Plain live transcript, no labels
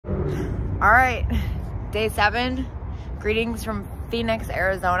All right, day 7. Greetings from Phoenix,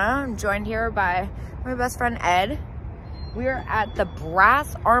 Arizona. I'm joined here by my best friend, Ed. We are at the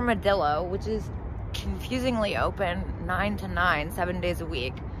Brass Armadillo, which is confusingly open 9 to 9, 7 days a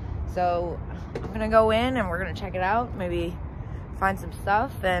week. So I'm gonna go in and we're gonna check it out, maybe find some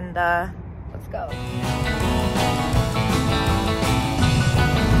stuff, and let's go.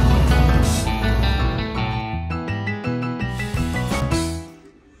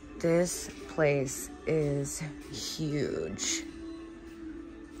 This place is huge.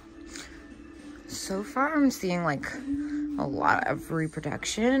 So far I'm seeing like a lot of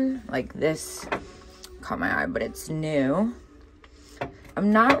reproduction. Like this caught my eye, but it's new.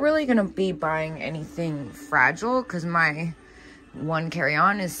 I'm not really gonna be buying anything fragile because my one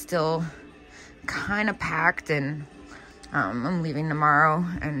carry-on is still kind of packed, and I'm leaving tomorrow,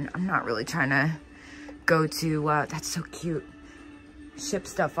 and I'm not really trying to go to that's so cute, ship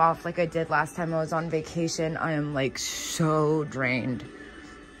stuff off like I did last time I was on vacation. I am like so drained.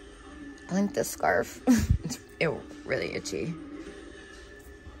 I think this scarf it's really itchy.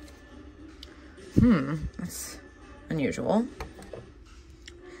 That's unusual.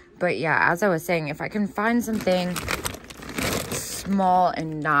 But yeah, as I was saying, if I can find something small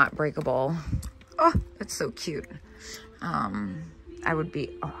and not breakable, oh, that's so cute. I would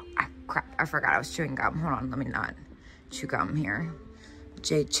be, oh crap, I forgot I was chewing gum. Hold on, let me not chew gum here.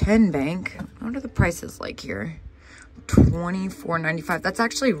 J. Chen Bank. What are the prices like here? $24.95. That's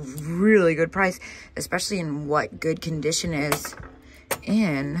actually a really good price, especially in what good condition is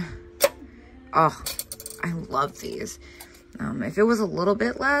in. Oh, I love these. If it was a little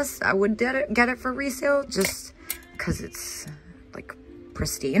bit less, I would get it for resale, just because it's like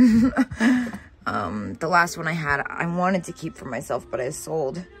pristine. The last one I had, I wanted to keep for myself, but I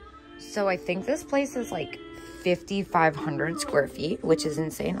sold. So I think this place is like 5,500 square feet, which is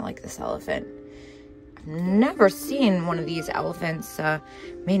insane. I like this elephant. I've never seen one of these elephants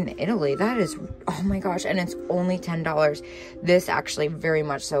made in Italy. That is, oh my gosh, and it's only $10. This actually very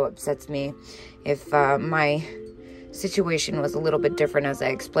much so upsets me. If my situation was a little bit different, as I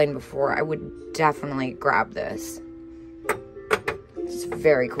explained before, I would definitely grab this. It's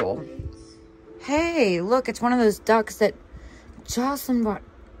very cool. Hey, look, it's one of those ducks that Jocelyn bought.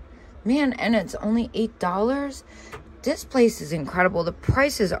 Man, and it's only $8. This place is incredible. The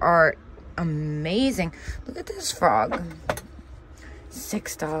prices are amazing. Look at this frog.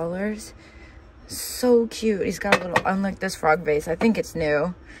 $6. So cute. He's got a little, unlike this frog vase, I think it's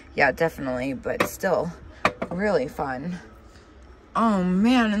new. Yeah, definitely, but still really fun. Oh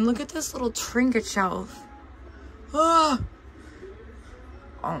man, and look at this little trinket shelf. Oh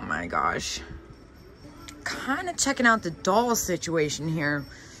my gosh. Kind of checking out the doll situation here.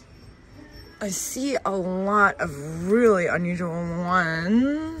 I see a lot of really unusual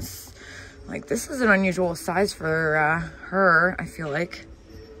ones. Like this is an unusual size for her, I feel like.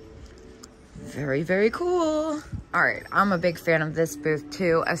 Very, very cool. All right, I'm a big fan of this booth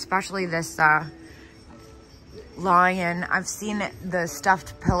too, especially this lion. I've seen the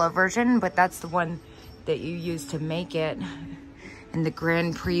stuffed pillow version, but that's the one that you use to make it. And the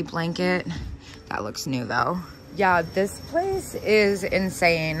Grand Prix blanket. That looks new though. Yeah, this place is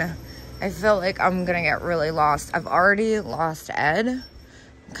insane. I feel like I'm gonna get really lost. I've already lost Ed.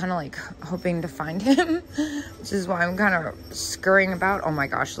 I'm kind of like hoping to find him, which is why I'm kind of scurrying about. Oh my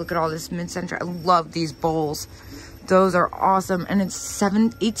gosh, look at all this mid-century. I love these bowls. Those are awesome. And it's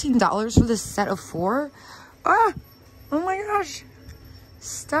 $18 for this set of 4. Ah, oh my gosh.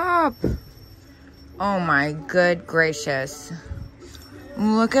 Stop. Oh my good gracious.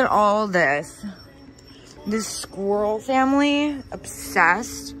 Look at all this. This squirrel family,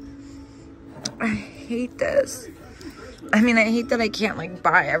 obsessed. I hate this. I mean, I hate that I can't like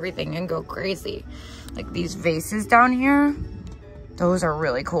buy everything and go crazy. Like these vases down here, those are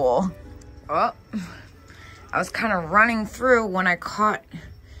really cool. Oh, I was kind of running through when I caught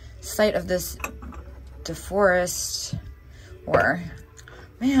sight of this DeForest, or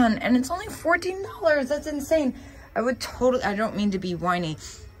man, and it's only $14. That's insane. I would totally, I don't mean to be whiny,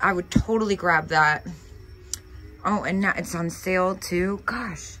 I would totally grab that. Oh, and now it's on sale too.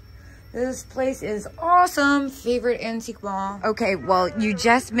 Gosh, this place is awesome. Favorite antique mall. Okay, well, you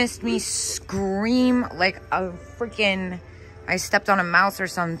just missed me scream like a freaking, I stepped on a mouse or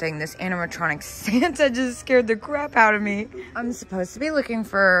something. This animatronic Santa just scared the crap out of me. I'm supposed to be looking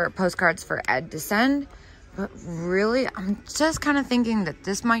for postcards for Ed to send, but really, I'm just kind of thinking that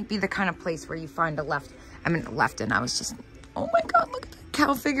this might be the kind of place where you find a left, I mean, left in. I was just, oh my God, look at that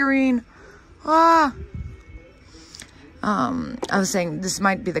cow figurine. Ah. I was saying this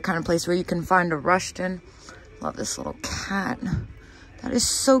might be the kind of place where you can find a Rushton. Love this little cat. That is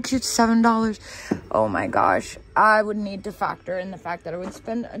so cute, $7. Oh my gosh. I would need to factor in the fact that I would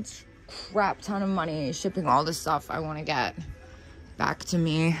spend a crap ton of money shipping all the stuff I want to get back to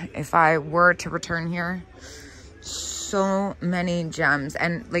me if I were to return here. So many gems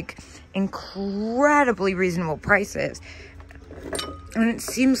and like incredibly reasonable prices. And it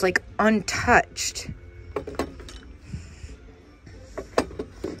seems like untouched.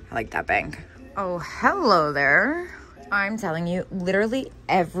 I like that bank. Oh, hello there. I'm telling you, literally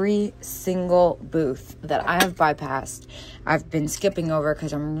every single booth that I have bypassed, I've been skipping over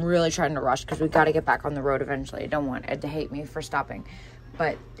because I'm really trying to rush because we got to get back on the road eventually. I don't want Ed to hate me for stopping.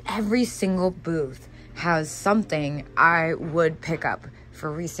 But every single booth has something I would pick up for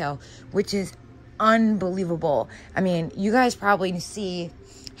resale, which is unbelievable. I mean, you guys probably see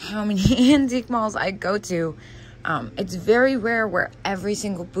how many antique malls I go to. It's very rare where every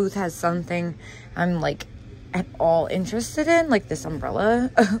single booth has something I'm like at all interested in, like this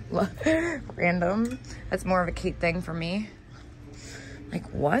umbrella. Random. That's more of a Kate thing for me. Like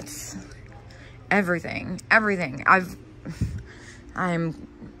what? Everything. I'm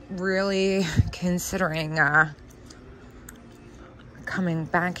really considering coming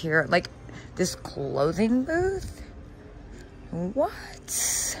back here. Like this clothing booth?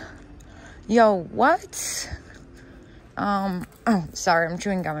 What? Yo, what? Oh, sorry, I'm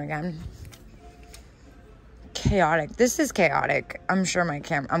chewing gum again. Chaotic. This is chaotic. I'm sure my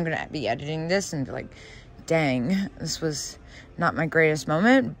camera, I'm gonna be editing this and be like, dang, this was not my greatest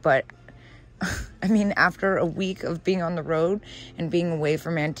moment, but I mean, after a week of being on the road and being away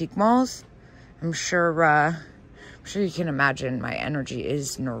from antique malls, I'm sure you can imagine my energy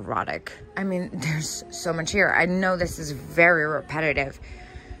is neurotic. I mean, there's so much here. I know this is very repetitive,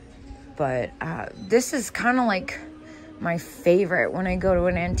 but this is kind of like my favorite when I go to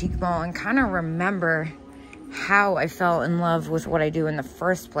an antique mall and kind of remember how I fell in love with what I do in the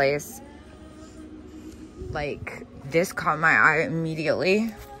first place. Like, this caught my eye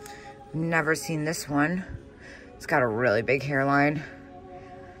immediately. Never seen this one. It's got a really big hairline.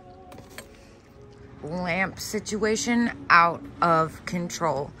 Lamp situation out of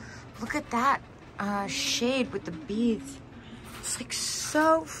control. Look at that shade with the beads. It's like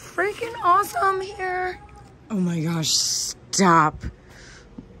so freaking awesome here. Oh my gosh, stop.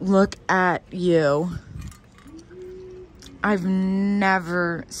 Look at you. I've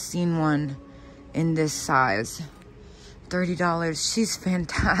never seen one in this size. $30. She's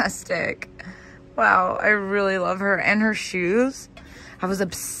fantastic. Wow, I really love her. And her shoes. I was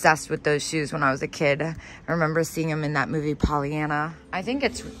obsessed with those shoes when I was a kid. I remember seeing them in that movie Pollyanna. I think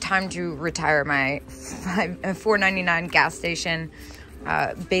it's time to retire my $4.99 gas station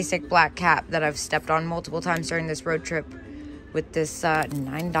basic black cap that I've stepped on multiple times during this road trip with this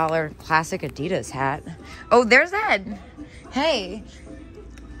 $9 classic Adidas hat. Oh, there's Ed. Hey.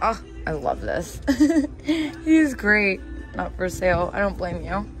 Oh, I love this. He's great. Not for sale. I don't blame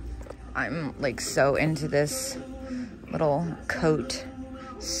you. I'm like so into this little coat.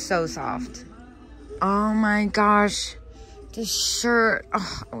 So soft. Oh my gosh. This shirt.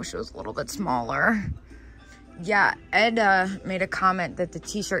 Oh, I wish it was a little bit smaller. Yeah, Ed made a comment that the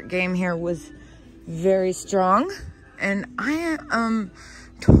t-shirt game here was very strong. And I am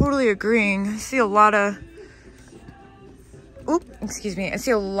totally agreeing. I see a lot of... excuse me. I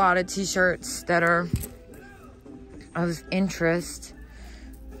see a lot of t-shirts that are of interest.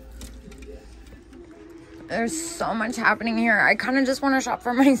 There's so much happening here. I kind of just want to shop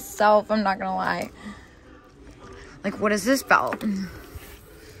for myself. I'm not going to lie. Like, what is this belt?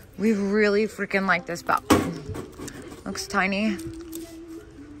 We really freaking like this belt. Looks tiny.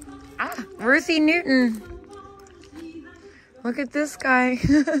 Ah, Ruthie Newton. Look at this guy.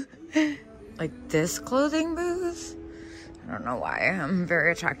 Like this clothing booth? I don't know why. I'm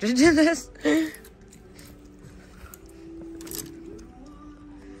very attracted to this.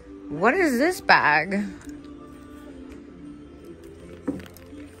 What is this bag?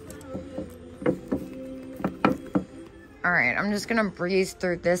 All right, I'm just gonna breeze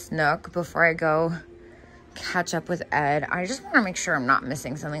through this nook before I go catch up with Ed. I just want to make sure I'm not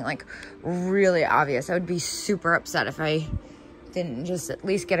missing something like really obvious. I would be super upset if I didn't just at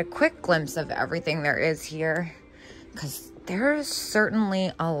least get a quick glimpse of everything there is here, because there's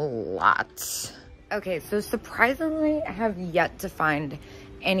certainly a lot. Okay, so surprisingly, I have yet to find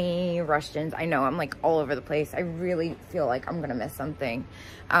any Rushton's. I know I'm like all over the place. I really feel like I'm gonna miss something.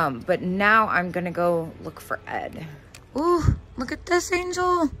 But now I'm gonna go look for Ed. Ooh, look at this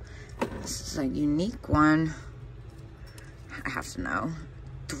angel. This is a unique one. I have to know.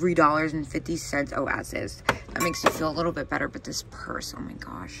 $3.50. Oh, as is. That makes you feel a little bit better, but this purse, oh my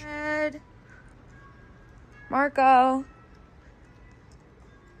gosh. Ed. Marco.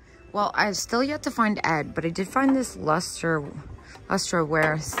 Well, I've still yet to find Ed, but I did find this Lustroware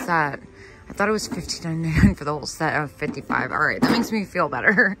set. I thought it was $15.99 for the whole set of $55. All right, that makes me feel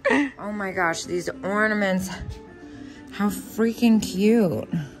better. Oh my gosh, these ornaments. How freaking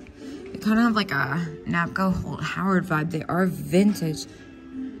cute. They kind of have like a Napco Holt Howard vibe. They are vintage.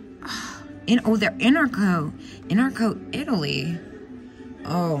 Oh, they're Inarco, Italy.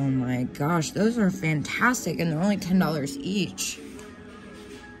 Oh my gosh, those are fantastic, and they're only $10 each.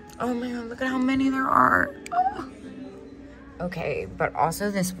 Oh my god, look at how many there are. Oh. Okay, but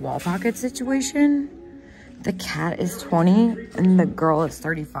also this wall pocket situation. The cat is 20 and the girl is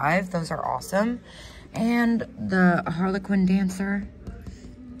 35. Those are awesome. And the Harlequin dancer.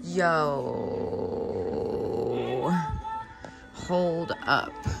 Yo. Hold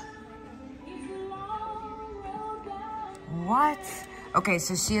up. What? Okay,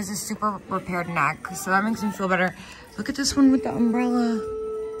 so she has a super repaired neck, so that makes me feel better. Look at this one with the umbrella.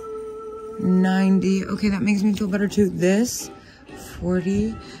 90. Okay, that makes me feel better too. This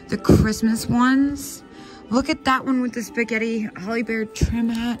 40. The Christmas ones. Look at that one with the spaghetti Holly Bear trim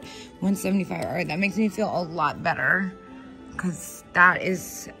hat. 175. All right, that makes me feel a lot better because that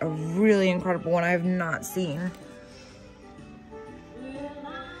is a really incredible one I have not seen.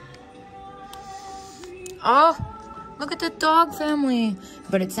 Oh, look at the dog family.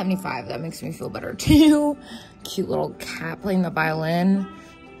 But it's 75. That makes me feel better too. Cute little cat playing the violin.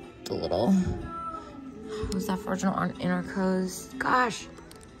 The little, who's that original on Interco's? Gosh.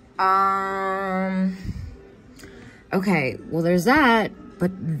 Okay, well there's that,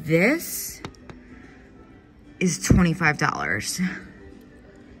 but this is $25.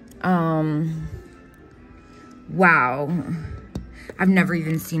 Wow. I've never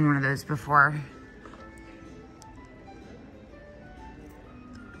even seen one of those before.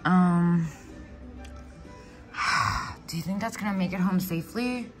 Do you think that's gonna make it home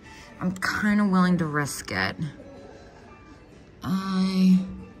safely? I'm kind of willing to risk it. I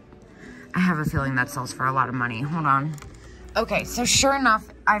have a feeling that sells for a lot of money. Hold on. Okay, so sure enough,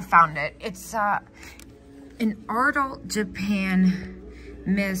 I found it. It's an Adult Japan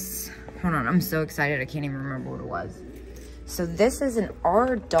Miss. Hold on, I'm so excited. I can't even remember what it was. So this is an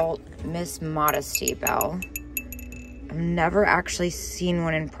Adult Miss Modesty bell. I've never actually seen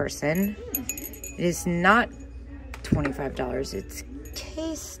one in person. It is not $25. It's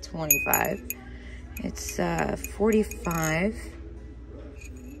case 25. It's $45,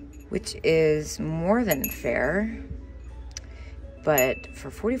 which is more than fair. But for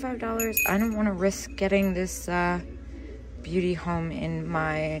 $45, I don't want to risk getting this beauty home in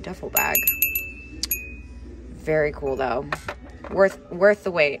my duffel bag. Very cool though. Worth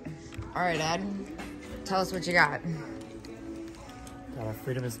the wait. All right, Ed, tell us what you got.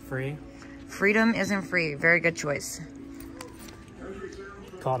 Freedom isn't free. Freedom isn't free. Very good choice.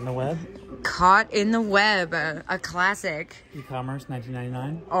 Caught in the Web. Caught in the Web, a classic. E-commerce,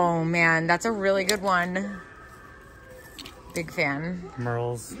 $19.99. Oh man, that's a really good one. Big fan.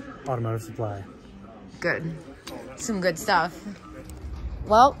 Merle's Automotive Supply. Good. Some good stuff.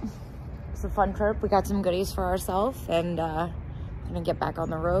 Well, it's a fun trip. We got some goodies for ourselves and gonna get back on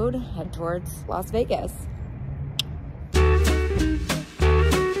the road, head towards Las Vegas.